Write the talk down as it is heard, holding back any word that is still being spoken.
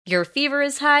Your fever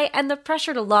is high and the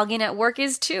pressure to log in at work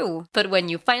is too. But when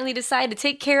you finally decide to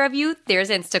take care of you, there's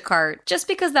Instacart. Just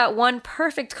because that one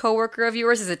perfect coworker of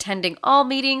yours is attending all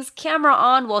meetings, camera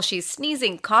on while she's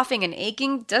sneezing, coughing, and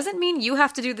aching, doesn't mean you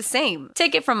have to do the same.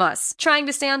 Take it from us. Trying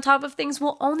to stay on top of things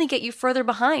will only get you further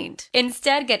behind.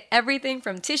 Instead, get everything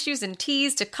from tissues and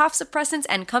teas to cough suppressants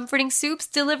and comforting soups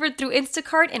delivered through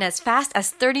Instacart in as fast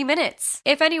as 30 minutes.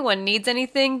 If anyone needs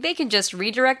anything, they can just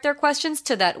redirect their questions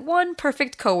to that one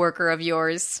perfect coworker of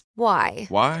yours. Why?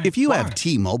 Why? If you have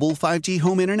T-Mobile 5G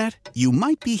home internet, you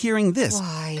might be hearing this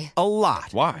Why? a lot.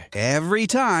 Why? Every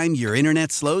time your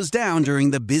internet slows down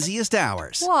during the busiest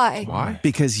hours. Why? Why?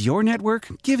 Because your network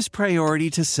gives priority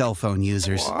to cell phone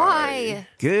users. Why?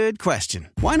 Good question.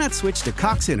 Why not switch to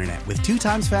Cox Internet with 2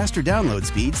 times faster download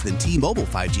speeds than T-Mobile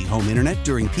 5G home internet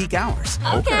during peak hours?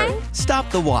 Okay. Stop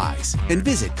the whys and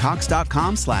visit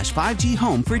cox.com/5G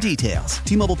home for details.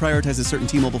 T-Mobile prioritizes certain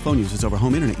T-Mobile phone users over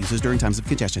home internet users during times of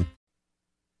congestion.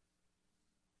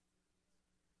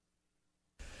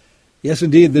 Yes,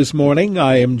 indeed, this morning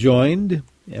I am joined,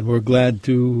 and we're glad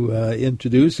to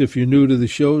introduce, if you're new to the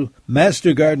show,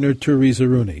 Master Gardener Teresa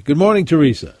Rooney. Good morning,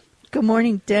 Teresa. Good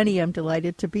morning, Denny. I'm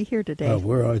delighted to be here today.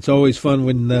 It's always fun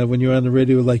when you're on the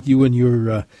radio like you and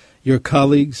your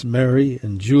colleagues, Mary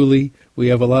and Julie. We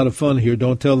have a lot of fun here.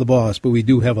 Don't tell the boss, but we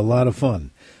do have a lot of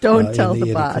fun. Don't tell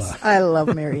the boss. I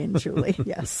love Mary and Julie,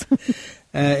 yes.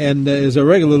 And as our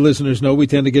regular listeners know, we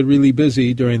tend to get really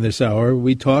busy during this hour.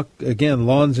 We talk, again,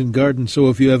 lawns and gardens. So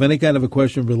if you have any kind of a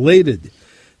question related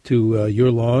to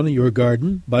your lawn, your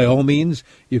garden, by all means,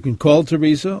 you can call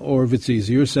Teresa, or if it's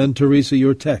easier, send Teresa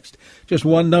your text. Just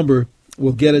one number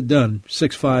will get it done,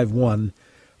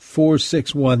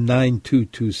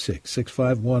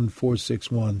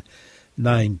 651-461-9226,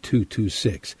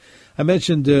 651-461-9226. I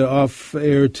mentioned off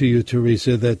air to you,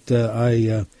 Teresa, that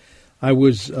I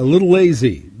was a little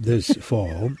lazy this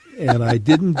fall, and I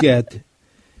didn't get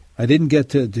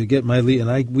to get my leaf.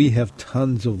 And we have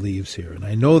tons of leaves here, and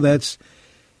I know that's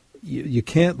you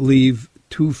can't leave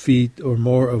 2 feet or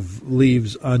more of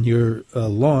leaves on your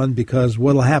lawn, because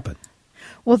what'll happen?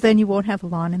 Well, then you won't have a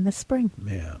lawn in the spring.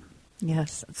 Yeah.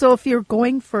 Yes. So if you're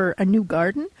going for a new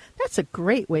garden, that's a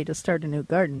great way to start a new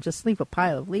garden. Just leave a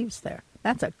pile of leaves there.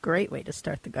 That's a great way to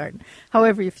start the garden.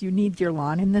 However, if you need your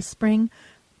lawn in the spring,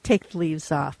 take the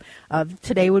leaves off.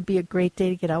 Today would be a great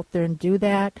day to get out there and do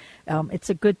that.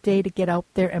 It's a good day to get out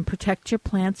there and protect your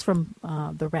plants from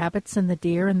the rabbits and the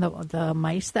deer and the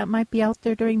mice that might be out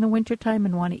there during the wintertime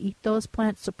and want to eat those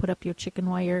plants. So put up your chicken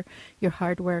wire, your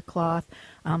hardware cloth.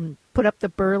 Put up the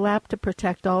burlap to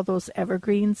protect all those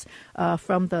evergreens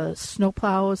from the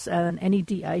snowplows and any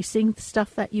de-icing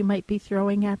stuff that you might be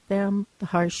throwing at them, the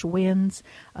harsh winds.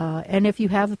 And if you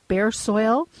have bare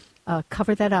soil,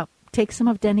 cover that up. Take some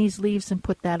of Denny's leaves and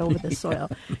put that over the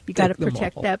soil. You got to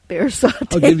protect that bare soil.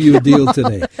 I'll give you a deal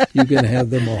today. You can have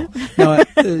them all. Now,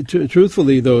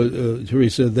 truthfully, though,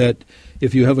 Teresa, that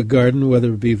if you have a garden,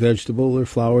 whether it be vegetable or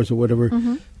flowers or whatever,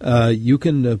 you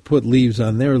can put leaves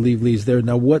on there, leave leaves there.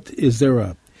 Now, is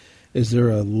there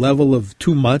a level of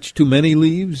too many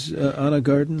leaves on a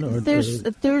garden? Or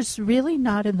there's really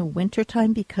not in the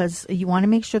wintertime, because you want to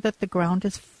make sure that the ground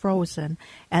is frozen,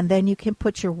 and then you can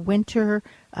put your winter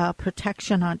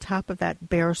protection on top of that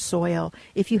bare soil.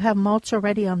 If you have mulch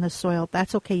already on the soil,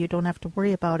 that's okay. You don't have to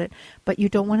worry about it. But you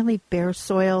don't want to leave bare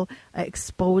soil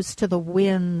exposed to the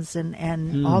winds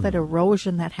and all that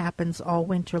erosion that happens all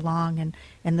winter long,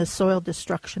 and the soil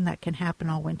destruction that can happen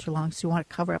all winter long. So you want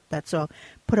to cover up that soil.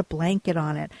 Put a blanket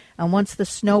on it. And once the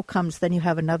snow comes, then you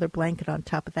have another blanket on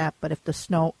top of that. But if the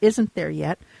snow isn't there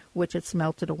yet, which it's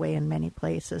melted away in many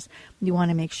places, you want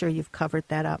to make sure you've covered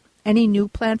that up. Any new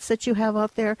plants that you have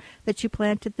out there that you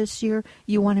planted this year,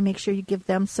 you want to make sure you give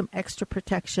them some extra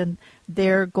protection.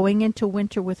 They're going into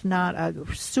winter with not a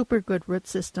super good root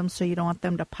system, so you don't want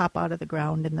them to pop out of the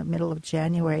ground in the middle of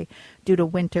January due to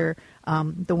winter.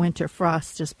 The winter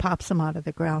frost just pops them out of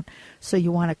the ground. So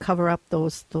you want to cover up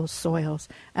those soils.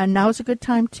 And now's a good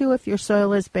time, too, if your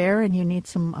soil is bare and you need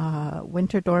some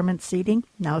winter dormant seeding.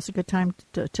 Now's a good time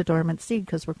to dormant seed,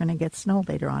 because we're going to get snow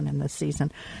later on in the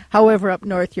season. However, up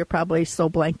north, you're probably so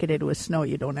blanketed with snow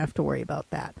you don't have to worry about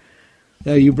that.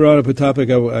 Now, you brought up a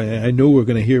topic. I know we're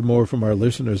going to hear more from our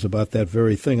listeners about that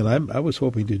very thing, and I was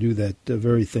hoping to do that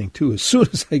very thing, too, as soon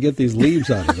as I get these leaves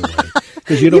out of the way.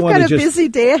 Because you don't want to just... You've got a busy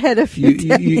day ahead of you.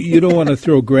 You don't want to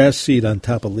throw grass seed on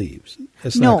top of leaves.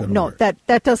 It's not No, work.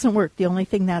 that doesn't work. The only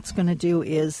thing that's going to do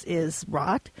is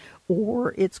rot,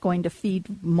 or it's going to feed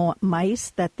mice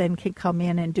that then can come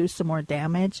in and do some more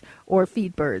damage, or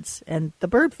feed birds. And the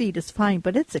bird feed is fine,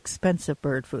 but it's expensive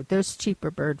bird food. There's cheaper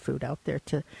bird food out there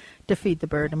to feed the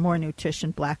bird, and more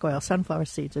nutrition. Black oil, sunflower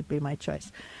seeds would be my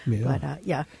choice. Yeah. But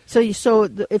So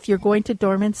if you're going to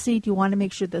dormant seed, you want to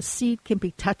make sure the seed can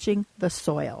be touching the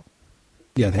soil.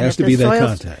 Yeah, it has to be that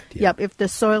contact. Yeah. Yep, if the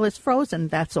soil is frozen,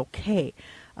 that's okay.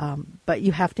 But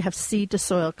you have to have seed to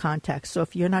soil contact. So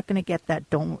if you're not going to get that,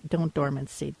 don't dormant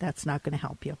seed. That's not going to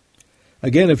help you.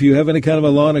 Again, if you have any kind of a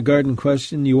lawn or garden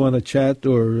question, you want to chat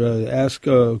or ask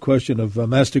a question of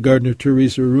Master Gardener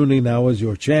Teresa Rooney, now is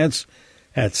your chance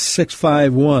at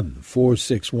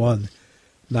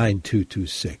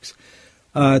 651-461-9226.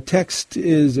 Text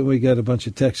is, and we got a bunch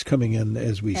of texts coming in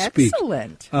as we speak.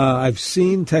 Excellent. I've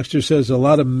seen, texter says, a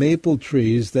lot of maple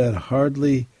trees that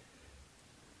hardly,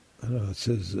 I don't know, it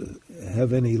says,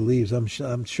 have any leaves. I'm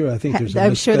sure, I think there's a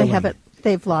I'm sure they misspelling.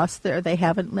 they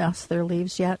haven't lost their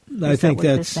leaves yet. I think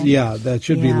that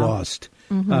should be lost.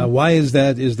 Mm-hmm. Why is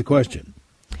that is the question.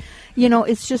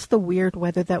 It's just the weird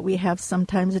weather that we have.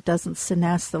 Sometimes it doesn't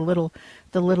senesce,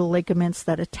 the little ligaments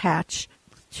that attach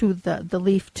to the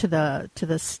leaf to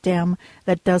the stem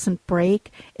that doesn't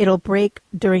break. It'll break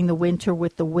during the winter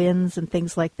with the winds and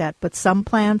things like that. But some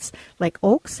plants, like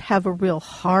oaks, have a real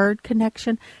hard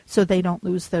connection, so they don't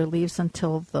lose their leaves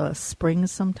until the spring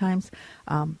sometimes.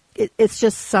 It's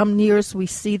just some years we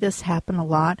see this happen a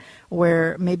lot,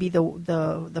 where maybe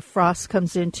the frost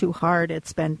comes in too hard.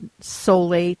 It's been so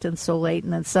late, and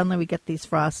then suddenly we get these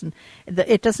frosts, and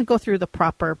it doesn't go through the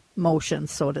proper motion,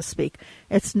 so to speak.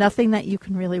 It's nothing that you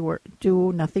can really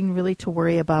do, nothing really to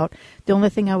worry about. The only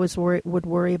thing I would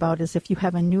worry about is if you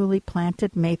have a newly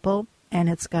planted maple and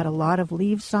it's got a lot of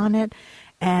leaves on it,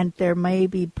 and there may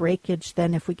be breakage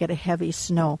then if we get a heavy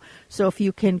snow. So if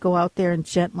you can go out there and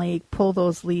gently pull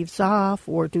those leaves off,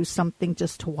 or do something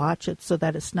just to watch it so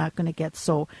that it's not going to get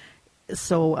so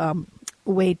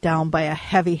weighed down by a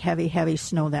heavy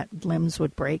snow that limbs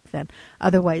would break, then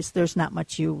otherwise there's not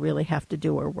much you really have to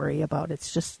do or worry about.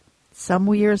 It's just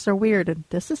some years are weird, and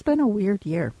this has been a weird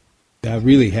year. Yeah, it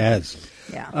really has.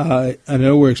 Yeah. I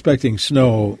know we're expecting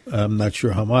snow. I'm not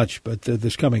sure how much, but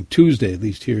this coming Tuesday, at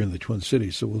least here in the Twin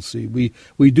Cities, so we'll see. We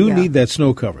do need that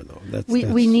snow cover, though.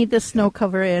 We need the snow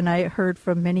cover, and I heard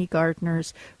from many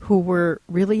gardeners who were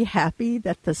really happy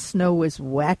that the snow was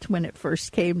wet when it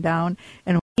first came down,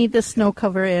 and we need the snow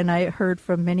cover, and I heard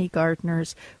from many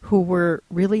gardeners who were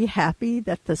really happy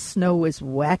that the snow was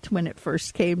wet when it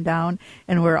first came down,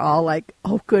 and we're all like,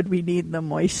 "Oh, good, we need the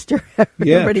moisture."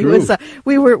 Everybody true.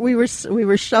 We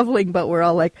were shoveling, but we're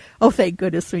all like, "Oh, thank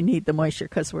goodness we need the moisture,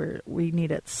 because we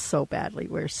need it so badly.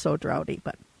 We're so droughty."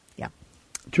 But yeah.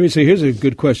 Teresa, here's a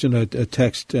good question, a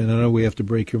text, and I know we have to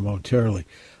break here momentarily.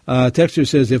 Texter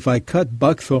says, if I cut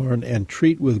buckthorn and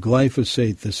treat with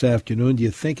glyphosate this afternoon, do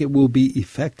you think it will be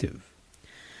effective?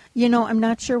 I'm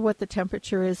not sure what the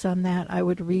temperature is on that. I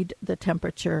would read the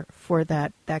temperature for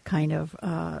that kind of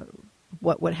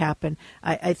what would happen.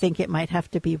 I think it might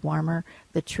have to be warmer.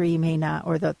 The tree may not,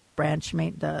 or the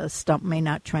stump may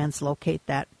not translocate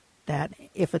that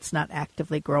if it's not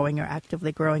actively growing or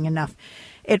actively growing enough.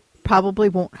 It probably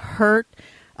won't hurt,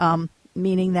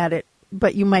 meaning that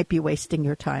but you might be wasting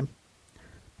your time.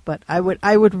 But I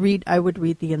would read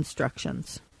the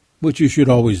instructions. Which you should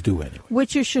always do anyway.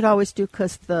 Which you should always do,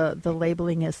 because the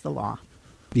labeling is the law.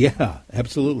 Yeah,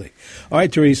 absolutely. All right,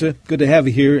 Teresa, good to have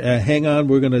you here. Hang on,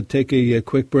 we're going to take a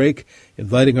quick break,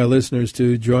 inviting our listeners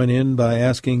to join in by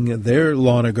asking their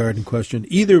lawn or garden question,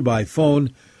 either by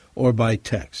phone or by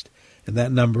text. And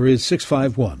that number is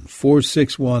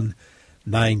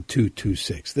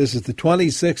 651-461-9226. This is the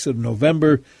 26th of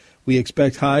November. We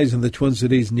expect highs in the Twin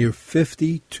Cities near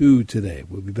 52 today.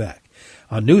 We'll be back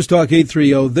on News Talk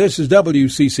 830. This is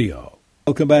WCCO.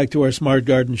 Welcome back to our Smart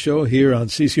Garden Show here on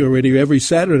CCO Radio every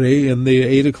Saturday in the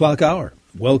 8 o'clock hour,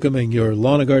 welcoming your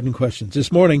lawn and garden questions.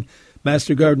 This morning,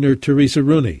 Master Gardener Teresa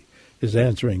Rooney is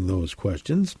answering those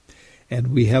questions.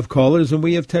 And we have callers and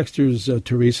we have texters,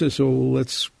 Teresa, so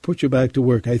let's put you back to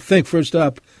work. I think first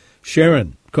up,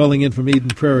 Sharon calling in from Eden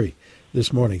Prairie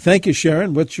this morning. Thank you,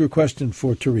 Sharon. What's your question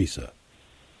for Teresa?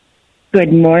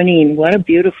 Good morning. What a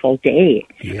beautiful day.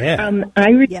 Yeah.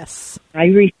 Yes.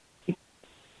 I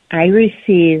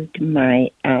received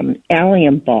my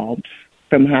allium bulbs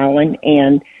from Holland,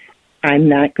 and I'm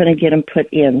not going to get them put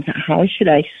in. How should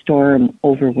I store them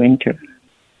over winter?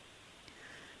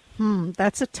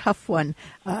 That's a tough one.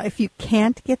 If you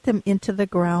can't get them into the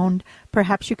ground,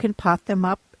 perhaps you can pot them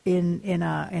up in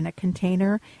a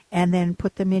container and then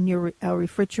put them in your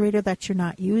refrigerator that you're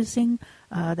not using.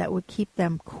 That would keep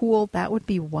them cool. That would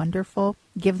be wonderful.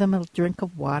 Give them a drink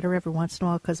of water every once in a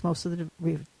while, because most of the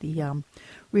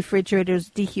refrigerators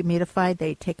dehumidify.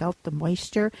 They take out the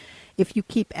moisture. If you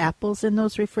keep apples in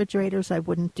those refrigerators, I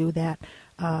wouldn't do that.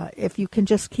 If you can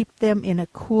just keep them in a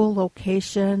cool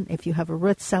location, if you have a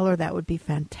root cellar, that would be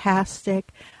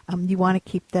fantastic. You want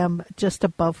to keep them just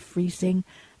above freezing.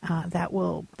 That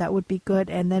would be good.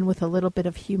 And then with a little bit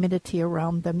of humidity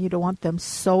around them. You don't want them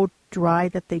so dry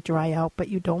that they dry out, but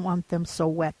you don't want them so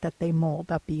wet that they mold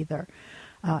up either.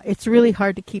 It's really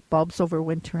hard to keep bulbs over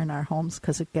winter in our homes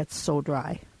because it gets so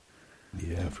dry.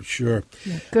 Yeah, for sure.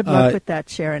 Yeah, good luck with that,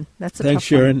 Sharon. That's a thanks,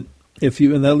 tough one. Sharon.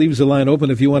 And that leaves the line open.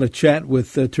 If you want to chat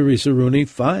with Teresa Rooney,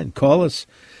 fine, call us.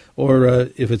 Or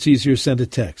if it's easier, send a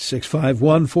text,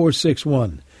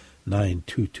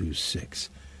 651-461-9226.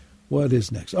 What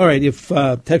is next? All right, if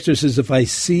texter says, if I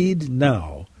seed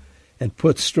now and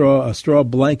put a straw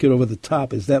blanket over the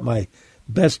top, is that my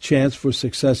best chance for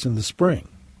success in the spring?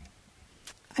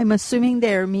 I'm assuming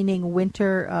they're meaning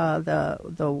winter,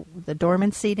 the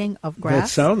dormant seeding of grass. That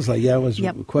sounds like, I was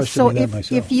questioning that myself.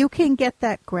 So if you can get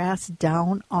that grass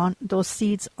down on those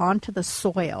seeds onto the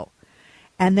soil,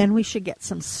 and then we should get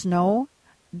some snow,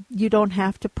 you don't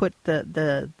have to put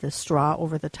the straw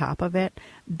over the top of it.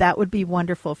 That would be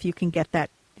wonderful if you can get that.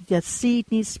 The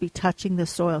seed needs to be touching the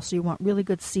soil, so you want really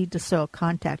good seed-to-soil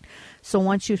contact. So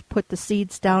once you put the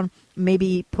seeds down,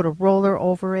 maybe put a roller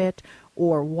over it,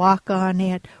 or walk on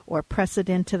it, or press it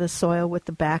into the soil with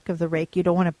the back of the rake. You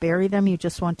don't want to bury them. You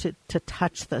just want to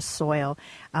touch the soil.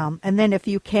 And then if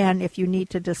you need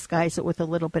to disguise it with a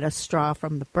little bit of straw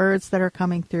from the birds that are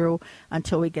coming through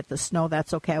until we get the snow,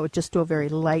 that's okay. I would just do a very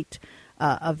light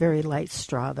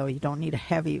straw, though. You don't need a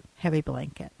heavy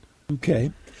blanket.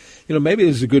 Okay. Maybe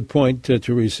this is a good point,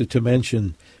 Teresa, to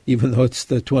mention, even though it's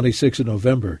the 26th of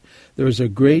November, there is a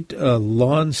great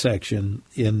lawn section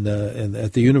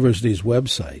at the university's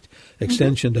website,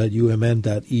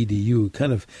 extension.umn.edu.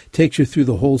 Kind of takes you through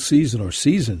the whole season, or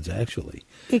seasons, actually.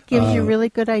 It gives you really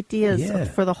good ideas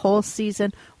for the whole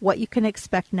season, what you can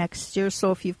expect next year.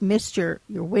 So if you've missed your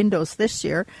windows this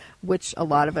year, which a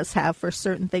lot of us have for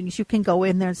certain things, you can go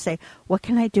in there and say, what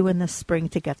can I do in the spring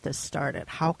to get this started?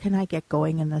 How can I get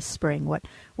going in the spring? What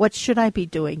should I be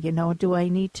doing? Do I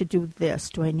need to do this?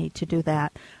 Do I need to do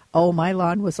that? Oh, my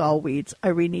lawn was all weeds. I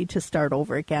really need to start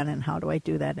over again, and how do I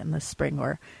do that in the spring?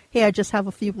 Or, hey, I just have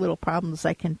a few little problems.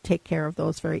 I can take care of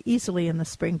those very easily in the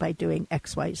spring by doing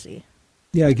X, Y, Z.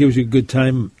 Yeah, it gives you a good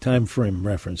time frame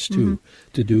reference to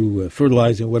do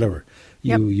fertilizing, whatever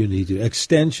you need to.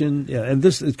 Extension, and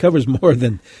it covers more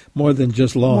than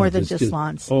just lawns. More than just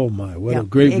lawns. Oh my, what a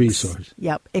great resource.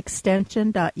 Yep,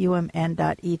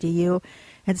 extension.umn.edu.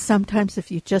 And sometimes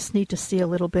if you just need to see a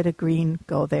little bit of green,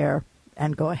 go there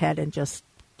and go ahead and just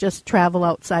travel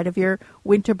outside of your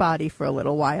winter body for a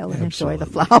little while and enjoy the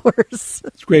flowers.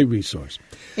 It's a great resource.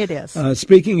 It is.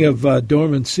 Speaking of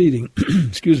dormant seeding,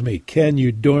 excuse me, can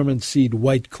you dormant seed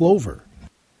white clover?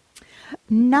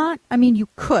 You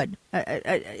could.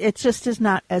 It just is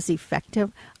not as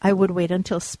effective. I would wait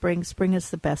until spring. Spring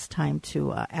is the best time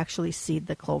to actually seed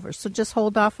the clover. So just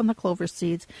hold off on the clover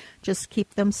seeds. Just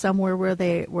keep them somewhere where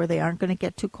they aren't going to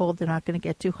get too cold. They're not going to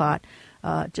get too hot.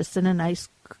 Just in a nice,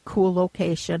 cool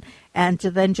location. And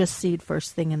to then just seed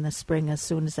first thing in the spring as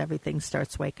soon as everything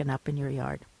starts waking up in your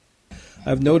yard.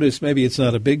 I've noticed, maybe it's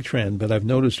not a big trend, but I've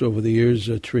noticed over the years,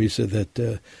 Teresa,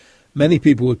 that many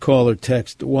people would call or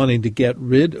text wanting to get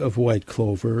rid of white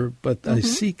clover, but I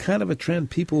see kind of a trend.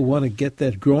 People want to get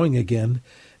that growing again.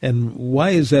 And why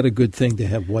is that a good thing to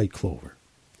have white clover?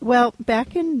 Well,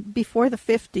 before the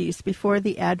 50s, before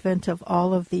the advent of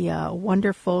all of the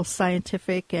wonderful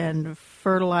scientific and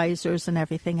fertilizers and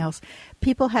everything else,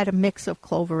 people had a mix of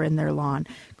clover in their lawn.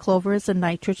 Clover is a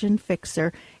nitrogen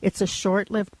fixer. It's a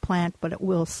short-lived plant, but it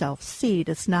will self-seed.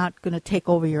 It's not going to take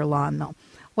over your lawn, though.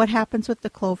 What happens with the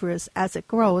clover is, as it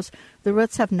grows, the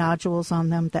roots have nodules on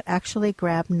them that actually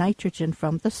grab nitrogen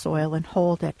from the soil and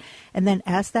hold it. And then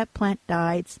as that plant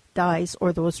dies,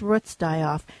 or those roots die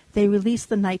off, they release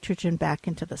the nitrogen back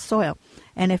into the soil.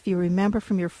 And if you remember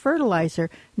from your fertilizer,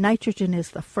 nitrogen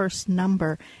is the first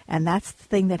number, and that's the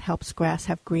thing that helps grass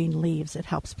have green leaves. It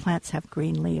helps plants have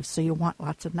green leaves, so you want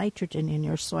lots of nitrogen in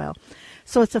your soil.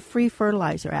 So it's a free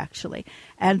fertilizer, actually.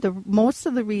 And most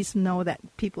of the reason, though, that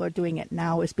people are doing it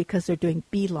now is because they're doing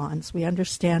bee lawns. We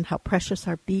understand how precious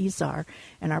our bees are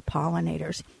and our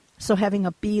pollinators. So having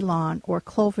a bee lawn or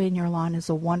clover in your lawn is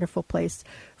a wonderful place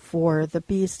for the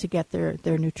bees to get their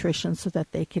nutrition so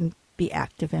that they can be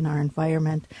active in our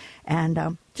environment.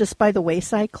 And just by the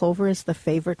wayside, clover is the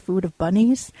favorite food of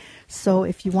bunnies. So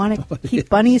if you want to keep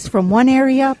bunnies from one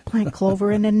area, plant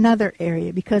clover in another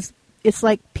area, because it's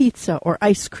like pizza or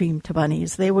ice cream to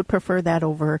bunnies. They would prefer that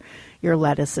over your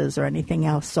lettuces or anything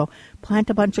else. So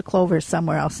plant a bunch of clovers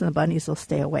somewhere else and the bunnies will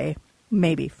stay away,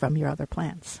 maybe, from your other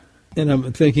plants. And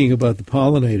I'm thinking about the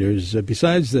pollinators.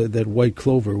 Besides that white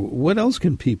clover, what else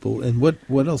can people, and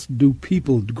what else do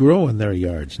people grow in their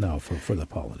yards now for the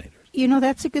pollinators? You know,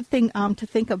 that's a good thing to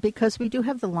think of, because we do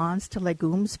have the Lawns to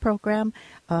Legumes program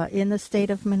in the state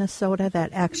of Minnesota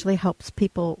that actually helps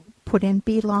people put in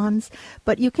bee lawns.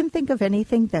 But you can think of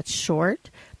anything that's short,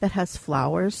 that has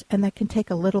flowers, and that can take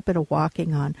a little bit of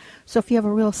walking on. So if you have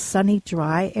a real sunny,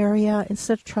 dry area,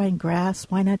 instead of trying grass,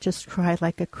 why not just try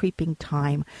like a creeping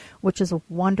thyme, which is a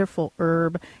wonderful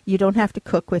herb. You don't have to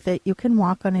cook with it. You can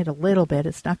walk on it a little bit.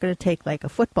 It's not going to take like a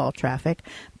football traffic,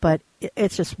 but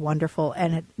it's just wonderful.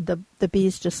 And the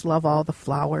bees just love all the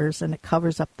flowers, and it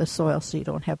covers up the soil so you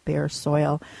don't have bare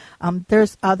soil.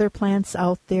 There's other plants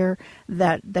out there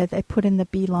that they put in the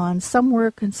bee lawns. Some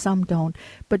work and some don't.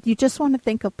 But you just want to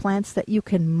think of plants that you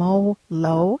can mow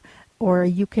low, or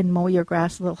you can mow your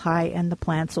grass a little high, and the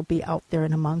plants will be out there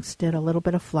and amongst it, a little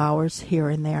bit of flowers here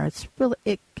and there.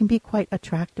 It can be quite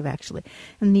attractive, actually.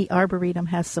 And the Arboretum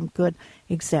has some good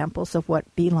examples of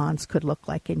what bee lawns could look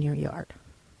like in your yard.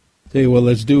 Okay, well,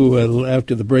 let's do,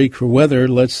 after the break for weather,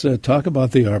 let's talk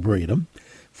about the Arboretum.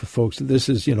 For folks, this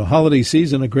is, holiday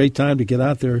season, a great time to get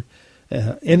out there.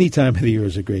 Any time of the year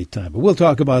is a great time. But we'll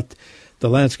talk about the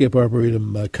Landscape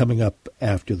Arboretum coming up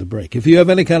after the break. If you have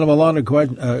any kind of a lawn or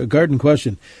garden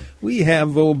question, we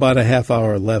have about a half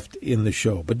hour left in the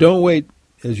show. But don't wait.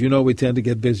 As you know, we tend to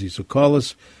get busy. So call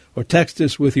us or text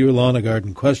us with your lawn or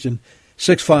garden question,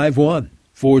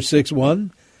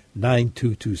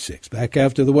 651-461-9226. Back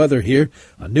after the weather here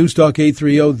on News Talk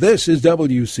 830. This is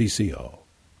WCCO.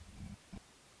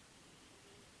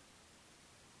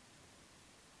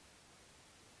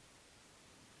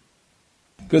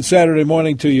 Good Saturday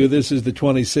morning to you. This is the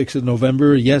 26th of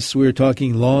November. Yes, we're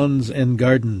talking lawns and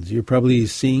gardens. You're probably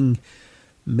seeing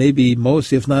maybe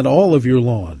most, if not all, of your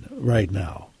lawn right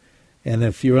now. And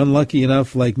if you're unlucky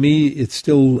enough, like me, it's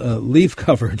still leaf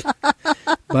covered.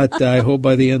 But I hope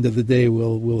by the end of the day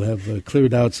we'll have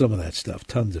cleared out some of that stuff,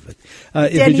 tons of it.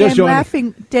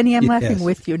 Denny, I'm laughing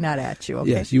with you, not at you.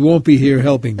 Okay? Yes, you won't be here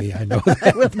helping me. I know that.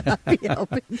 I will not be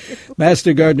helping you.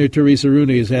 Master Gardener Teresa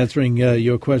Rooney is answering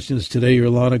your questions today, your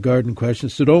lawn and garden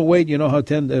questions. So don't wait. You know how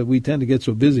we tend to get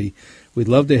so busy. We'd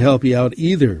love to help you out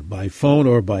either by phone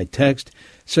or by text,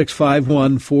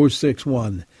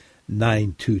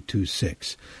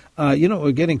 651-461-9226.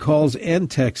 We're getting calls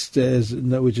and texts,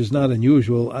 which is not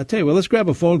unusual. I'll tell you, let's grab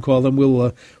a phone call, and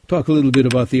we'll talk a little bit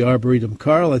about the Arboretum.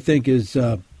 Carl, I think, is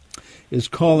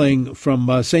calling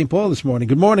from St. Paul this morning.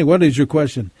 Good morning. What is your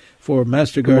question for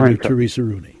Master Gardener Teresa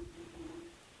Rooney?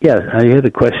 Yeah, I had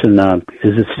a question.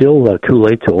 Is it still too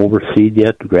late to overseed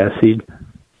yet, grass seed?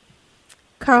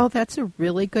 Carl, that's a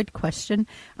really good question.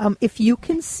 If you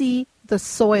can see the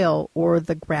soil or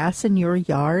the grass in your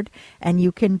yard and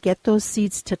you can get those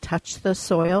seeds to touch the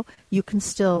soil, you can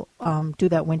still do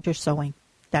that winter sowing.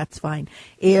 That's fine.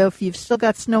 If you've still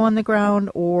got snow on the ground,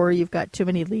 or you've got too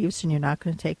many leaves and you're not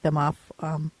going to take them off,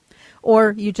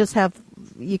 or you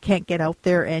can't get out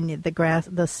there and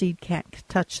the seed can't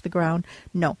touch the ground,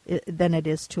 then it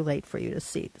is too late for you to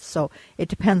seed. So it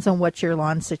depends on what your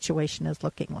lawn situation is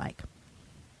looking like.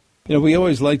 We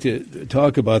always like to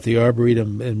talk about the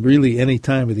Arboretum and really any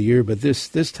time of the year, but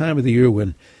this time of the year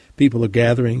when people are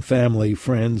gathering, family,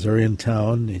 friends are in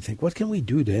town, you think, what can we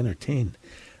do to entertain,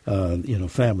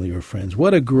 family or friends?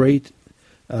 What a great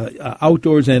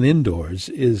outdoors and indoors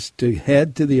is to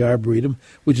head to the Arboretum,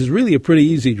 which is really a pretty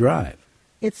easy drive.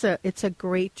 It's a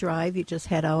great drive. You just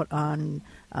head out on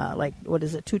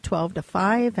 212 to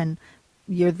 5, and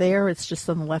you're there. It's just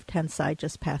on the left-hand side,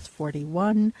 just past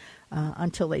 41,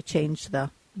 until they change the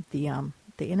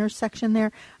intersection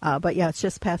there. But yeah, it's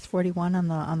just past 41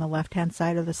 on the left-hand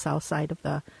side or the south side of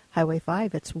the Highway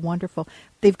 5. It's wonderful.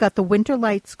 They've got the winter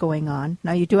lights going on.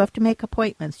 Now, you do have to make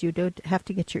appointments. You do have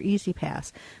to get your Easy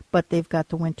Pass. But they've got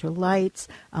the winter lights.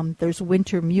 There's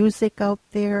winter music out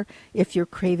there. If you're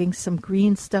craving some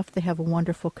green stuff, they have a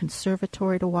wonderful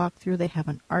conservatory to walk through. They have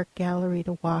an art gallery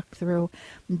to walk through.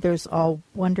 There's all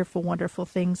wonderful, wonderful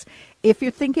things. If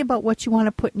you're thinking about what you want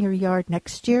to put in your yard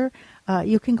next year,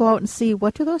 you can go out and see,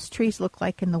 what do those trees look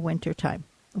like in the wintertime?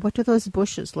 What do those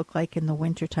bushes look like in the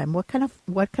wintertime? What kind of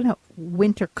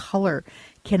winter color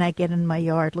can I get in my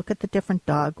yard? Look at the different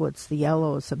dogwoods, the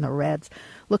yellows and the reds.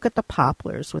 Look at the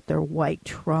poplars with their white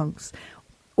trunks.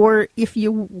 Or if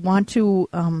you want to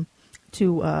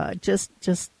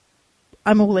just.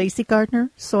 I'm a lazy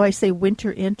gardener, so I say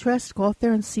winter interest. Go out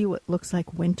there and see what looks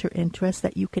like winter interest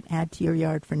that you can add to your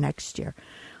yard for next year.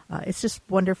 It's just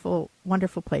wonderful,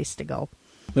 wonderful place to go.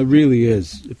 It really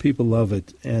is. People love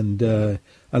it. And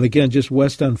again, just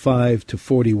west on 5 to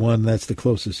 41, that's the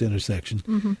closest intersection.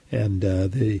 Mm-hmm.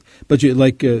 And but you,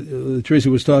 like Teresa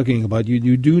was talking about,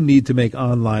 you do need to make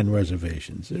online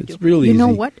reservations. It's really easy. You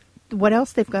know what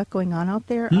else they've got going on out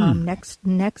there? Next,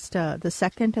 the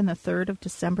 2nd and the 3rd of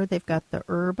December, they've got the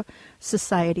Herb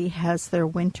Society has their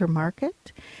winter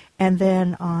market, and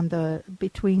then on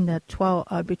between the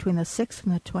 6th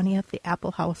and the 20th, the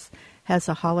Apple House has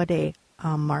a holiday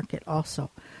market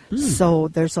also. So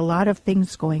there's a lot of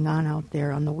things going on out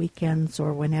there on the weekends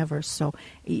or whenever. So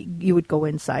you would go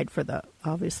inside for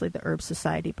obviously the Herb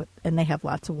Society, and they have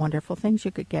lots of wonderful things.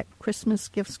 You could get Christmas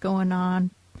gifts going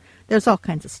on. There's all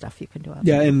kinds of stuff you can do out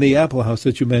there. Yeah, and the Apple House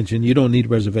that you mentioned, you don't need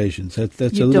reservations.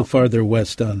 That's a little farther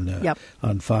west on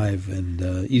 5 and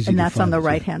easy to find. And that's on the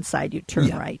right-hand side. You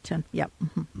turn right. And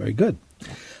Very good.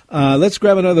 Let's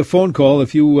grab another phone call.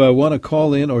 If you want to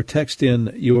call in or text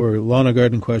in your lawn and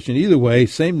garden question, either way,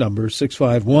 same number,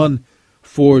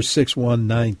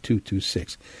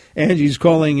 651-461-9226. Angie's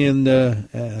calling in,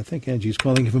 I think Angie's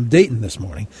calling in from Dayton this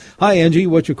morning. Hi, Angie.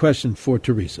 What's your question for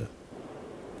Teresa?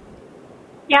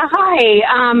 Yeah, hi.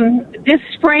 This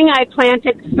spring I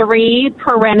planted 3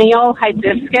 perennial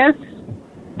hibiscus,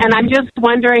 and I'm just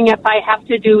wondering if I have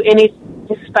to do anything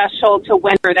special to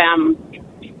winter them.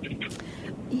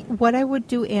 What I would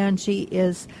do, Angie,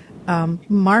 is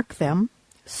mark them.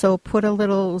 So put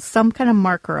some kind of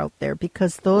marker out there,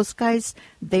 because those guys,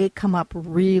 they come up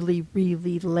really,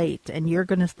 really late, and you're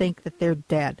going to think that they're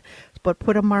dead. But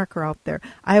put a marker out there.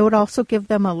 I would also give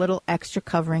them a little extra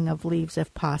covering of leaves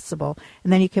if possible,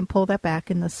 and then you can pull that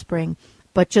back in the spring.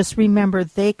 But just remember,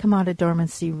 they come out of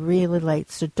dormancy really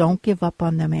late, so don't give up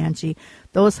on them, Angie.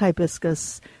 Those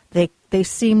hibiscus, they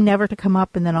seem never to come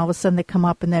up, and then all of a sudden they come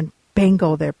up, and then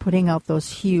bingo, they're putting out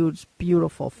those huge,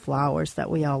 beautiful flowers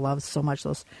that we all love so much,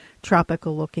 those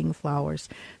tropical-looking flowers.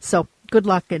 So good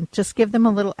luck, and just give them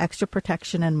a little extra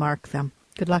protection and mark them.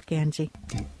 Good luck, Angie.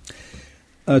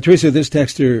 Teresa, this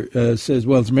texter says,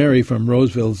 well, it's Mary from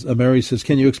Roseville. Mary says,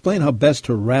 can you explain how best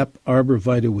to wrap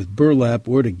arborvitae with burlap,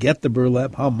 where to get the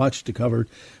burlap, how much to cover?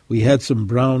 We had some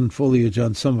brown foliage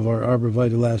on some of our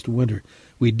arborvitae last winter.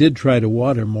 We did try to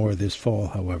water more this fall,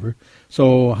 however.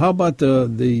 So how about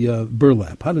the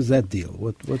burlap? How does that deal?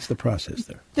 What's the process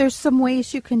there? There's some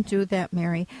ways you can do that,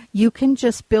 Mary. You can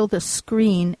just build a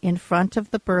screen in front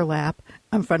of the burlap,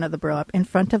 in front of the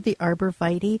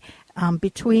arborvitae,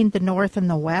 between the north and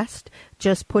the west.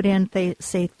 Just put in,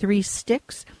 say, 3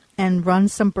 sticks and run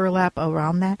some burlap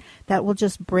around that. That will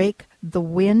just break the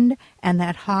wind and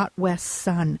that hot west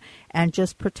sun and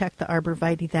just protect the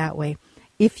arborvitae that way.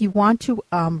 If you want to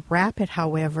wrap it,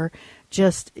 however,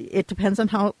 it depends on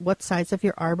what size of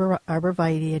your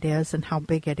arborvitae it is and how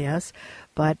big it is.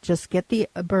 But just get the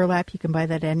burlap. You can buy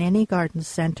that in any garden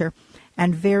center,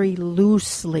 and very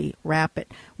loosely wrap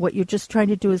it. What you're just trying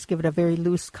to do is give it a very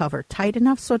loose cover, tight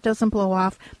enough so it doesn't blow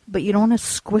off, but you don't want to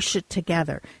squish it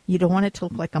together. You don't want it to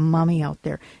look like a mummy out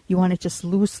there. You want it just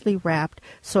loosely wrapped.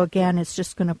 So again, it's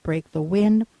just going to break the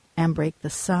wind and break the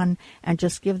sun, and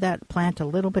just give that plant a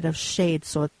little bit of shade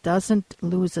so it doesn't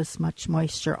lose as much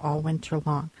moisture all winter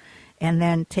long. And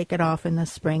then take it off in the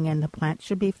spring, and the plant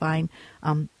should be fine.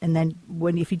 And then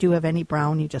if you do have any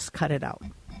brown, you just cut it out.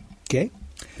 Okay.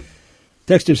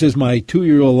 Texter says, my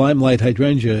 2-year-old limelight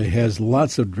hydrangea has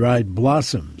lots of dried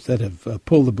blossoms that have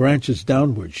pulled the branches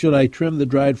downward. Should I trim the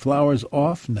dried flowers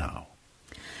off now?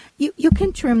 You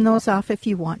can trim those off if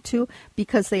you want to,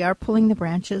 because they are pulling the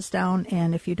branches down,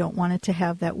 and if you don't want it to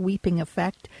have that weeping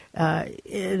effect, it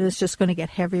is just going to get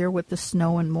heavier with the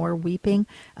snow and more weeping.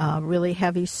 Really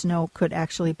heavy snow could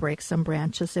actually break some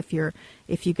branches if you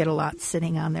get a lot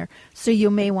sitting on there. So you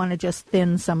may want to just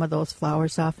thin some of those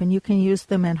flowers off, and you can use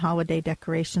them in holiday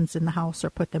decorations in the house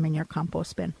or put them in your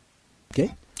compost bin.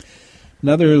 Okay.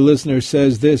 Another listener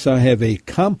says this, I have a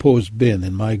compost bin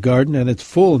in my garden, and it's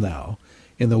full now.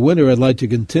 In the winter, I'd like to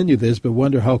continue this, but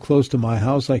wonder how close to my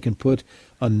house I can put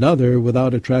another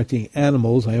without attracting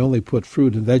animals. I only put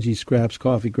fruit and veggie scraps,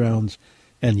 coffee grounds,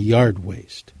 and yard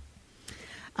waste.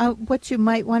 What you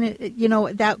might want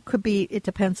to, that could be, it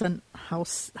depends on how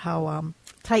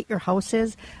tight your house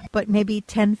is, but maybe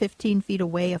 10, 15 feet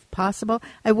away if possible.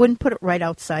 I wouldn't put it right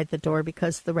outside the door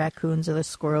because the raccoons or the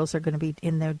squirrels are going to be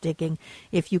in there digging.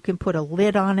 If you can put a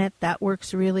lid on it, that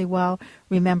works really well.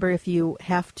 Remember, if you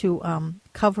have to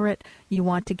cover it. You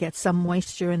want to get some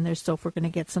moisture in there, so if we're going to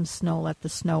get some snow, let the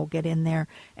snow get in there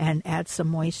and add some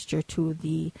moisture to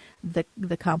the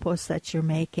compost that you're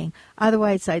making.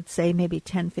 Otherwise, I'd say maybe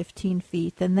 10, 15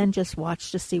 feet, and then just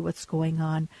watch to see what's going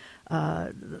on.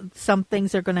 Some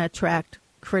things are going to attract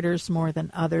critters more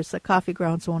than others. The coffee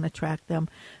grounds won't attract them,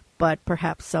 but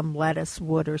perhaps some lettuce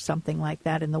would or something like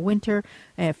that in the winter.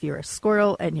 And if you're a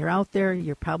squirrel and you're out there,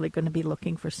 you're probably going to be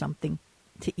looking for something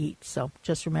to eat. So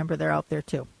just remember they're out there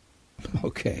too.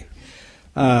 Okay.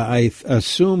 I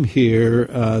assume here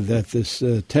that this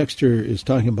texter is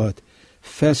talking about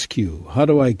fescue. How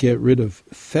do I get rid of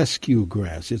fescue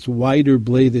grass? It's wider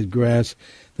bladed grass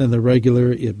than the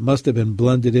regular. It must have been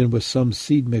blended in with some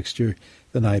seed mixture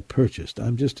than I purchased.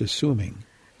 I'm just assuming.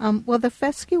 Well, the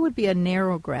fescue would be a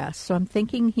narrow grass, so I'm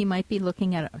thinking he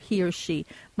or she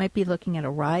might be looking at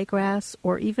a ryegrass,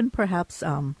 or even perhaps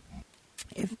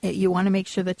if you want to make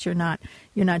sure that you're not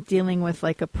dealing with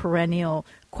like a perennial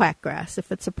quackgrass.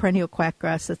 If it's a perennial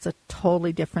quackgrass, it's a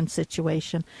totally different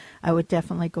situation. I would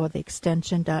definitely go with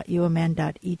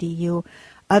extension.umn.edu.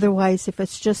 Otherwise, if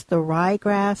it's just the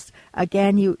ryegrass,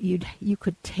 again, you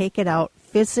could take it out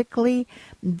physically.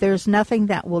 There's nothing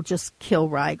that will just kill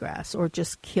ryegrass or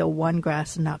just kill one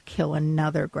grass and not kill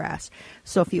another grass.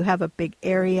 So if you have a big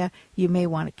area, you may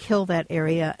want to kill that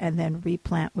area and then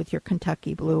replant with your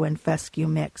Kentucky Blue and fescue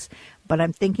mix. But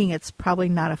I'm thinking it's probably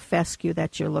not a fescue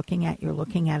that you're looking at. You're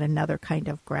looking at another kind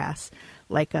of grass,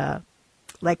 like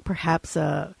perhaps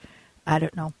I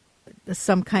don't know,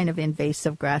 some kind of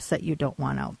invasive grass that you don't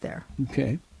want out there.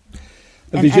 Okay.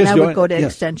 And I would go to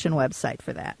Extension website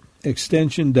for that.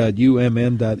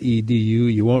 Extension.umn.edu.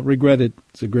 You won't regret it.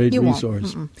 It's a great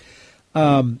resource.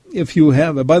 If you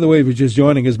have, by the way, if you're just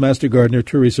joining us, Master Gardener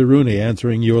Teresa Rooney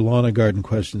answering your lawn and garden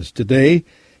questions today,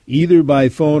 either by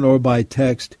phone or by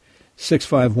text,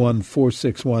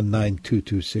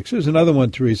 651-461-9226. There's another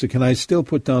one, Teresa. Can I still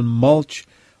put down mulch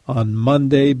on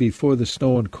Monday before the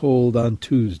snow and cold on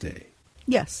Tuesday?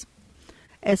 Yes,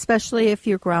 especially if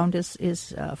your ground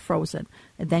is frozen.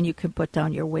 And then you can put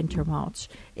down your winter mulch.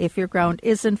 If your ground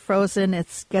isn't frozen,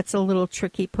 it gets a little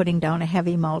tricky putting down a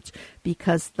heavy mulch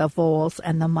because the voles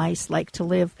and the mice like to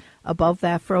live above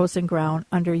that frozen ground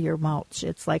under your mulch.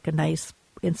 It's like a nice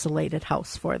insulated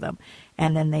house for them.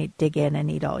 And then they dig in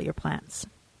and eat all your plants.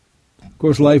 Of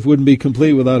course, life wouldn't be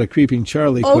complete without a Creeping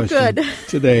Charlie question good.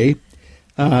 Today.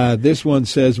 This one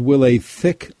says, will a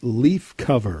thick leaf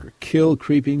cover kill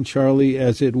Creeping Charlie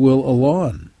as it will a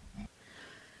lawn?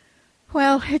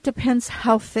 Well, it depends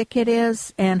how thick it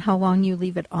is and how long you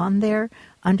leave it on there.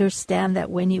 Understand that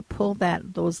when you pull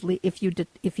if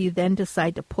you then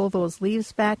decide to pull those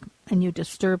leaves back and you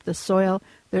disturb the soil,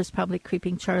 there's probably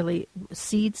Creeping Charlie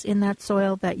seeds in that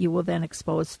soil that you will then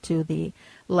expose to the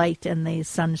light and the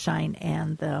sunshine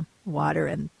and the water,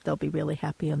 and they'll be really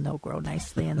happy and they'll grow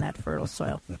nicely in that fertile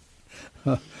soil.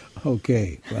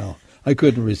 Okay, well, I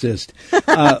couldn't resist.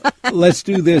 Let's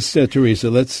do this, Teresa.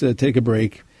 Let's take a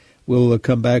break. We'll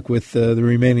come back with the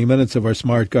remaining minutes of our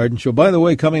Smart Garden Show. By the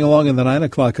way, coming along in the 9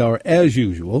 o'clock hour, as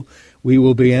usual, we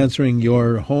will be answering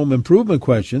your home improvement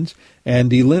questions.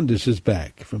 Andy Lindis is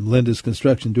back from Lindis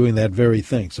Construction doing that very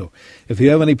thing. So if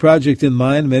you have any project in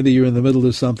mind, maybe you're in the middle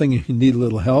of something and you need a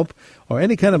little help, or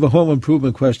any kind of a home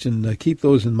improvement question, keep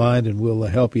those in mind and we'll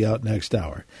help you out next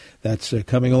hour. That's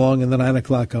coming along in the 9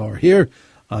 o'clock hour here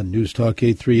on News Talk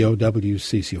 830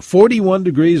 WCCO. 41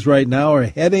 degrees right now, are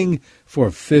heading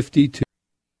for 52.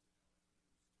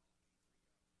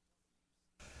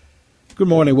 Good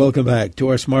morning. Welcome back to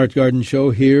our Smart Garden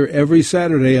Show here every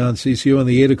Saturday on CCO in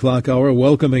the 8 o'clock hour,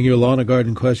 welcoming your lawn and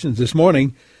garden questions. This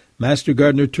morning, Master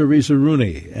Gardener Teresa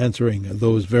Rooney answering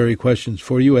those very questions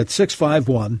for you at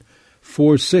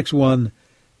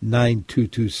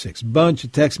 651-461-9226. Bunch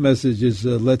of text messages.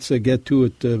 Let's get to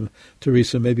it,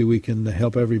 Teresa. Maybe we can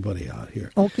help everybody out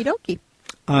here. Okie dokie.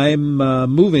 I'm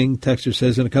moving, texter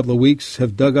says, in a couple of weeks.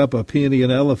 Have dug up a peony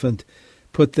and elephant,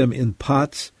 put them in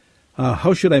pots.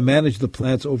 How should I manage the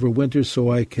plants over winter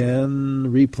so I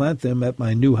can replant them at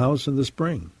my new house in the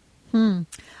spring?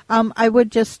 I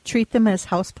would just treat them as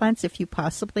houseplants if you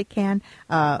possibly can.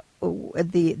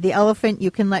 The elephant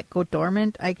you can let go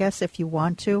dormant, I guess, if you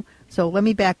want to. So let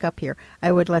me back up here.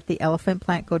 I would let the elephant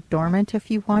plant go dormant if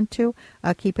you want to.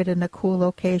 Keep it in a cool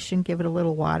location. Give it a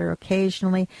little water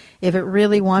occasionally. If it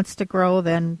really wants to grow,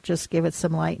 then just give it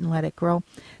some light and let it grow.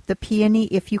 The peony,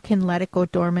 if you can let it go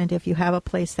dormant, if you have a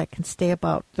place that can stay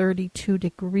about 32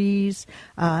 degrees,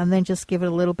 and then just give it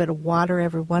a little bit of water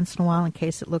every once in a while in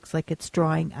case it looks like it's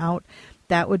drying out.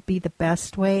 That would be the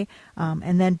best way.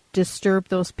 And then disturb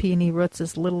those peony roots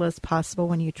as little as possible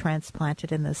when you transplant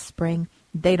it in the spring.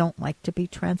 they don't like to be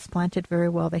transplanted very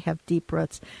well. They have deep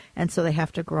roots, and so they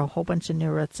have to grow a whole bunch of new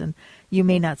roots, and you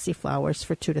may not see flowers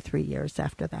for 2 to 3 years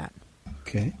after that.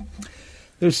 Okay.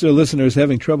 There's listeners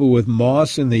having trouble with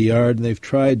moss in the yard, and they've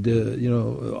tried,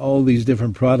 all these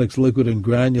different products, liquid and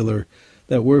granular,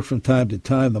 that work from time to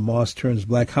time. The moss turns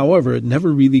black. However, it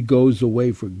never really goes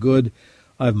away for good.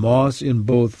 I have moss in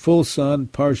both full sun,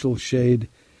 partial shade,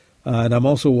 and I'm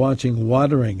also watching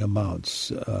watering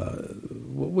amounts.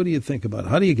 What do you think about it?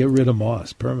 How do you get rid of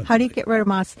moss permanently? How do you get rid of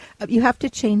moss? You have to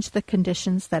change the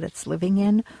conditions that it's living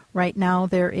in. Right now,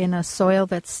 they're in a soil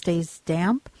that stays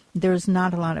damp. There's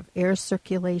not a lot of air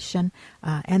circulation,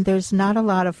 and there's not a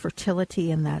lot of fertility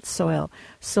in that soil.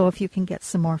 So if you can get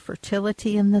some more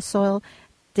fertility in the soil,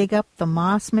 dig up the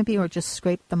moss maybe, or just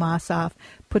scrape the moss off.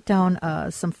 Put down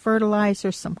some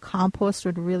fertilizer, some compost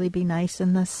would really be nice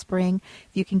in the spring.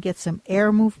 If you can get some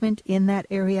air movement in that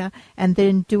area, and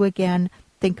then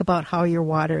think about how you're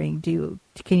watering.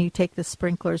 Can you take the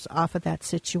sprinklers off of that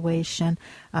situation?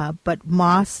 But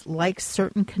moss likes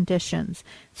certain conditions.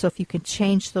 So if you can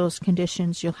change those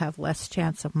conditions, you'll have less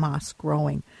chance of moss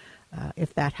growing,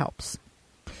 if that helps.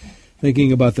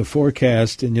 Thinking about the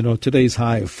forecast, and today's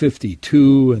high of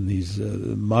 52 and these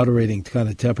moderating kind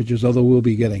of temperatures, although we'll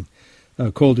be getting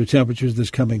colder temperatures this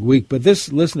coming week. But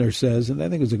this listener says, and I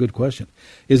think it's a good question,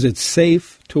 is it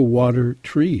safe to water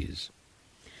trees?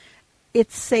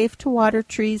 It's safe to water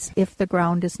trees if the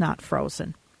ground is not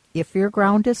frozen. If your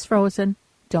ground is frozen,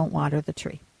 don't water the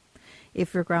tree.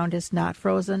 If your ground is not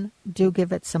frozen, do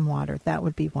give it some water. That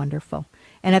would be wonderful.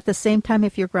 And at the same time,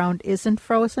 if your ground isn't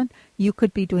frozen, you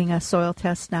could be doing a soil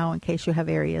test now in case you have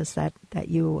areas that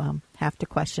you have to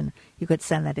question. You could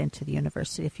send that into the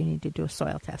university if you need to do a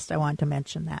soil test. I wanted to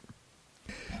mention that.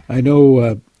 I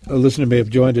know a listener may have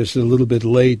joined us a little bit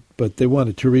late, but they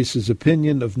wanted Teresa's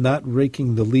opinion of not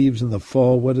raking the leaves in the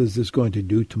fall. What is this going to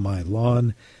do to my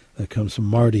lawn? That comes from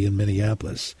Marty in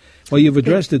Minneapolis. Well, you've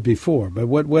addressed it before, but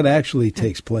what actually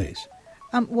takes place?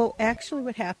 Well, actually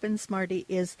what happens, Marty,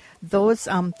 is those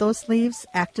leaves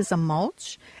act as a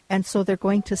mulch, and so they're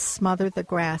going to smother the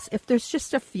grass. If there's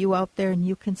just a few out there and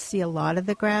you can see a lot of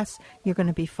the grass, you're going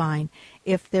to be fine.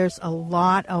 If there's a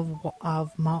lot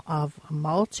of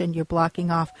mulch and you're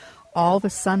blocking off all the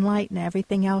sunlight and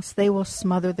everything else, they will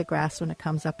smother the grass when it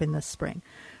comes up in the spring.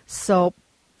 So,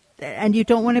 and you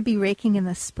don't want to be raking in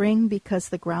the spring because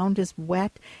the ground is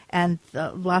wet, and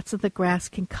lots of the grass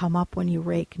can come up when you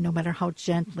rake, no matter how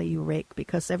gently you rake,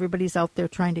 because everybody's out there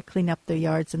trying to clean up their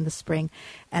yards in the spring,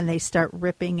 and they start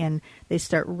ripping and they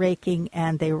start raking,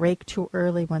 and they rake too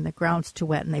early when the ground's too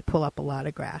wet, and they pull up a lot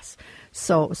of grass.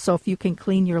 So if you can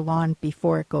clean your lawn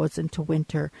before it goes into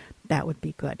winter, that would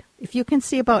be good. If you can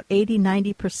see about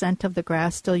 80-90% of the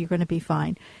grass still, you're going to be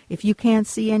fine. If you can't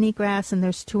see any grass and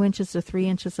there's 2 inches or 3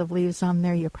 inches of leaves on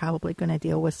there, you're probably going to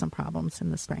deal with some problems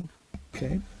in the spring.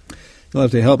 Okay. You'll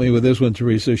have to help me with this one,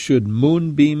 Teresa. Should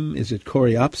moonbeam, is it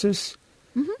Coreopsis,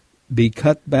 be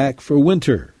cut back for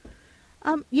winter?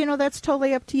 That's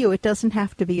totally up to you. It doesn't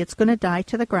have to be. It's going to die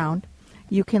to the ground.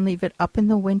 You can leave it up in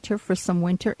the winter for some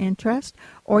winter interest,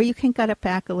 or you can cut it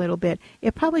back a little bit.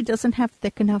 It probably doesn't have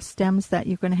thick enough stems that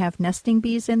you're going to have nesting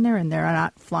bees in there, and they're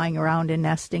not flying around and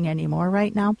nesting anymore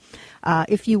right now.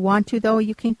 If you want to, though,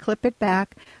 you can clip it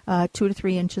back 2 to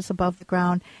 3 inches above the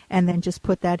ground, and then just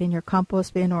put that in your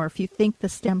compost bin, or if you think the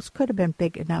stems could have been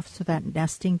big enough so that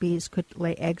nesting bees could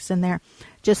lay eggs in there,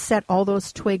 just set all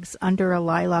those twigs under a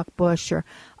lilac bush or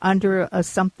under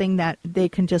something that they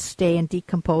can just stay and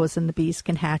decompose, and the bees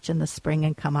can hatch in the spring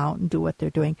and come out and do what they're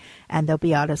doing, and they'll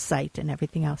be out of sight and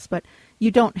everything else. But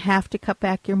you don't have to cut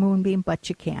back your moonbeam, but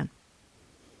you can.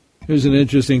 Here's an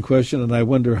interesting question, and I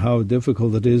wonder how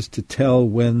difficult it is to tell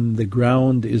when the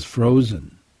ground is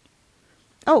frozen.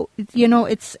 Oh,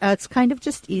 it's kind of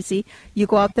just easy. You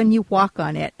go out there and you walk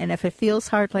on it, and if it feels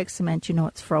hard like cement,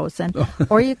 it's frozen.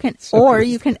 Or you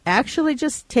can actually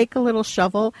just take a little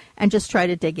shovel and just try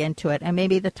to dig into it, and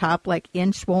maybe the top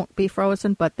inch won't be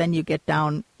frozen, but then you get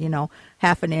down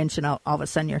half an inch, and all of a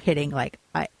sudden you're hitting like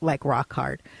rock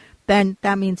hard. Then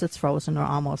that means it's frozen or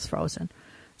almost frozen.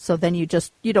 So then you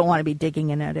don't want to be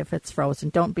digging in it if it's frozen.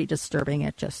 Don't be disturbing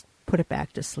it. Just put it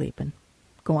back to sleep and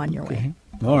go on your way.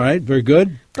 All right, very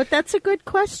good. But that's a good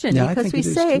question, because we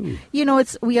say,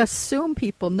 we assume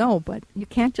people know, but you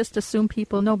can't just assume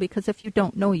people know, because if you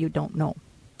don't know, you don't know.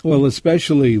 Well,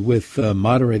 especially with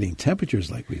moderating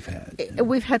temperatures like we've had.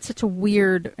 We've had such a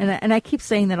weird, and I keep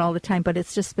saying that all the time, but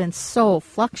it's just been so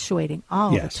fluctuating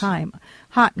all the time.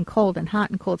 Hot and cold and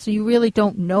hot and cold. So you really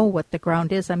don't know what the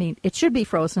ground is. I mean, it should be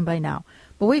frozen by now,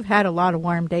 but we've had a lot of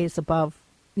warm days above,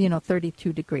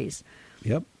 32 degrees.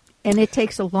 Yep. And it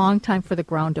takes a long time for the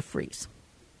ground to freeze.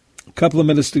 A couple of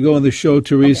minutes to go in the show,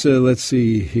 Teresa. Okay. Let's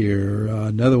see here.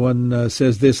 Another one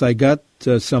says this. I got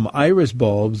some iris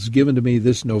bulbs given to me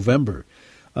this November.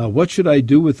 What should I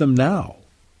do with them now?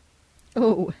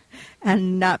 Oh,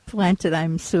 and not planted,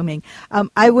 I'm assuming.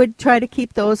 I would try to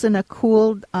keep those in a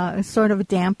cool, sort of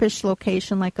dampish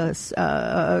location, like a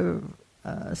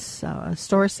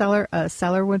store cellar. A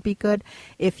cellar would be good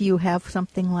if you have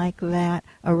something like that,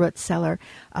 a root cellar.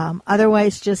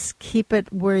 Otherwise, just keep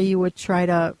it where you would try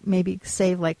to maybe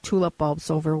save like tulip bulbs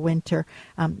over winter.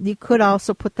 You could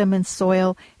also put them in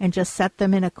soil and just set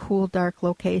them in a cool, dark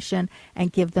location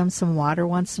and give them some water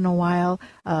once in a while,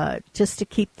 just to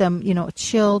keep them,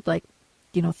 chilled, like,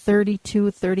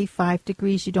 32, 35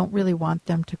 degrees. You don't really want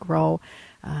them to grow.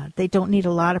 They don't need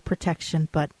a lot of protection,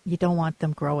 but you don't want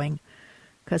them growing,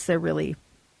 because they're really,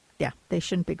 they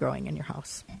shouldn't be growing in your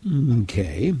house.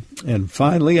 Okay. And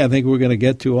finally, I think we're going to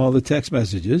get to all the text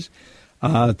messages.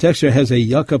 Texter has a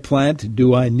yucca plant.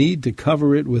 Do I need to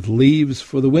cover it with leaves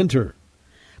for the winter?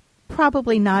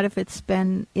 Probably not if it's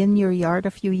been in your yard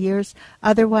a few years.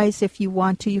 Otherwise, if you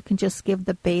want to, you can just give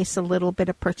the base a little bit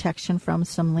of protection from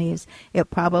some leaves. It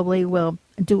probably will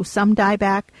do some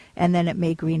dieback, and then it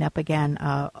may green up again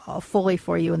fully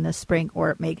for you in the spring, or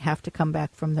it may have to come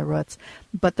back from the roots.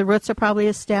 But the roots are probably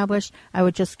established. I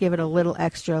would just give it a little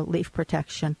extra leaf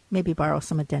protection. Maybe borrow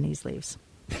some of Denny's leaves.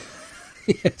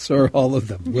 Yes, or all of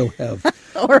them. We'll have them.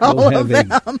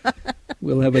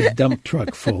 We'll have a dump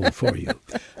truck full for you.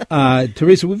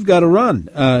 Teresa, we've got to run.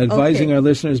 Advising our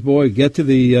listeners, get to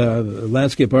the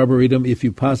Landscape Arboretum if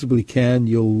you possibly can.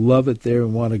 You'll love it there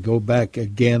and want to go back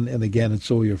again and again, and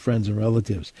so will your friends and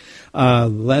relatives.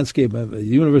 University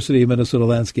of Minnesota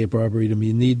Landscape Arboretum,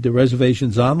 you need the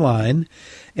reservations online,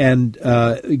 and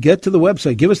get to the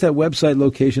website. Give us that website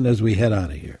location as we head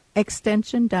out of here.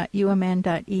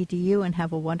 extension.umn.edu, and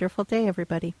have a wonderful day,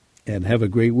 everybody. And have a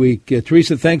great week.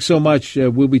 Teresa, thanks so much.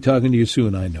 We'll be talking to you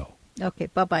soon, I know. Okay,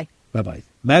 bye-bye. Bye-bye.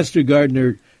 Master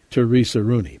Gardener Teresa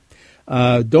Rooney.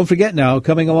 Don't forget now,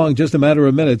 coming along just a matter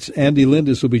of minutes, Andy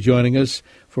Lindis will be joining us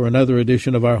for another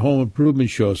edition of our Home Improvement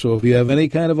Show. So if you have any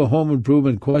kind of a home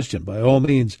improvement question, by all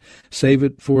means, save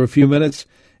it for a few minutes,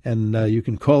 and you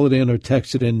can call it in or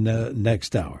text it in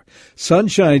next hour.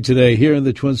 Sunshine today here in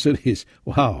the Twin Cities.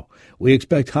 Wow. We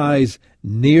expect highs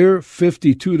near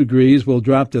 52 degrees. We'll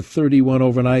drop to 31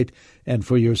 overnight. And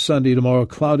for your Sunday tomorrow,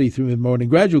 cloudy through mid-morning.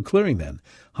 Gradual clearing then.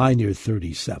 High near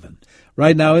 37.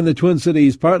 Right now in the Twin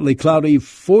Cities, partly cloudy,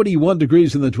 41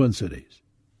 degrees in the Twin Cities.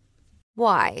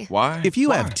 Why? If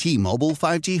you have T-Mobile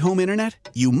 5G home internet,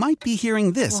 you might be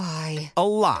hearing this a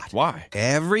lot. Why?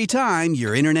 Every time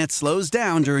your internet slows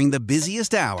down during the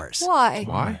busiest hours.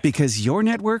 Why? Because your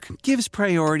network gives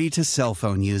priority to cell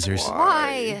phone users.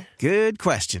 Why? Good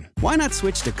question. Why not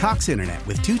switch to Cox Internet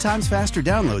with 2 times faster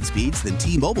download speeds than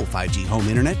T-Mobile 5G home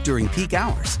internet during peak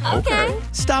hours? Okay.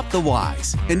 Stop the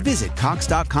whys and visit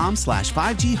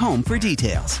cox.com/5G home for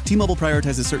details. T-Mobile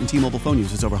prioritizes certain T-Mobile phone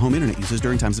users over home internet users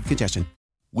during times of congestion.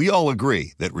 We all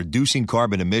agree that reducing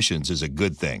carbon emissions is a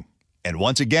good thing. And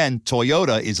once again,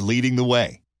 Toyota is leading the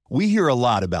way. We hear a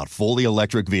lot about fully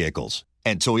electric vehicles,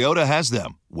 and Toyota has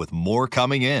them, with more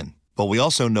coming in. But we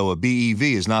also know a BEV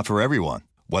is not for everyone,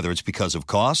 whether it's because of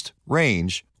cost,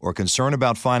 range, or concern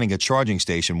about finding a charging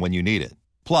station when you need it.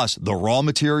 Plus, the raw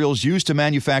materials used to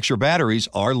manufacture batteries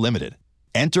are limited.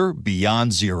 Enter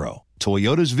Beyond Zero,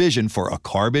 Toyota's vision for a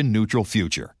carbon-neutral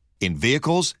future. In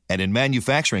vehicles and in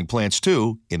manufacturing plants,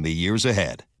 too, in the years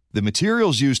ahead. The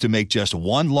materials used to make just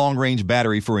one long-range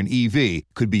battery for an EV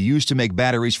could be used to make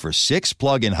batteries for 6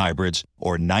 plug-in hybrids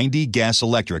or 90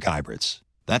 gas-electric hybrids.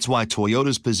 That's why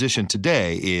Toyota's position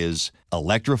today is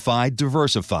electrified,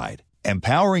 diversified,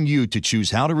 empowering you to choose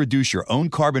how to reduce your own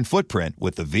carbon footprint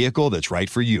with the vehicle that's right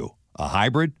for you, a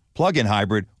hybrid, plug-in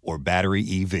hybrid, or battery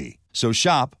EV. So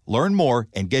shop, learn more,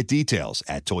 and get details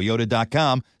at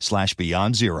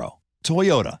toyota.com/beyond zero.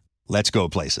 Toyota, let's go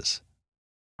places.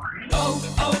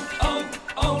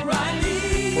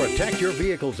 O'Reilly. Protect your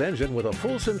vehicle's engine with a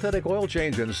full synthetic oil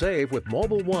change and save with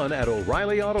Mobil 1 at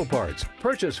O'Reilly Auto Parts.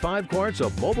 Purchase 5 quarts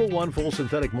of Mobil 1 full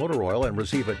synthetic motor oil and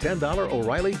receive a $10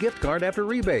 O'Reilly gift card after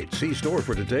rebate. See store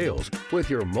for details. With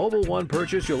your Mobil 1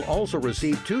 purchase, you'll also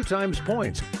receive 2 times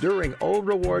points during O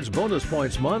Rewards Bonus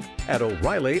Points Month at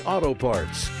O'Reilly Auto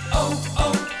Parts.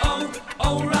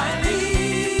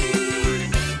 O'Reilly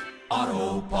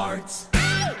Auto Parts.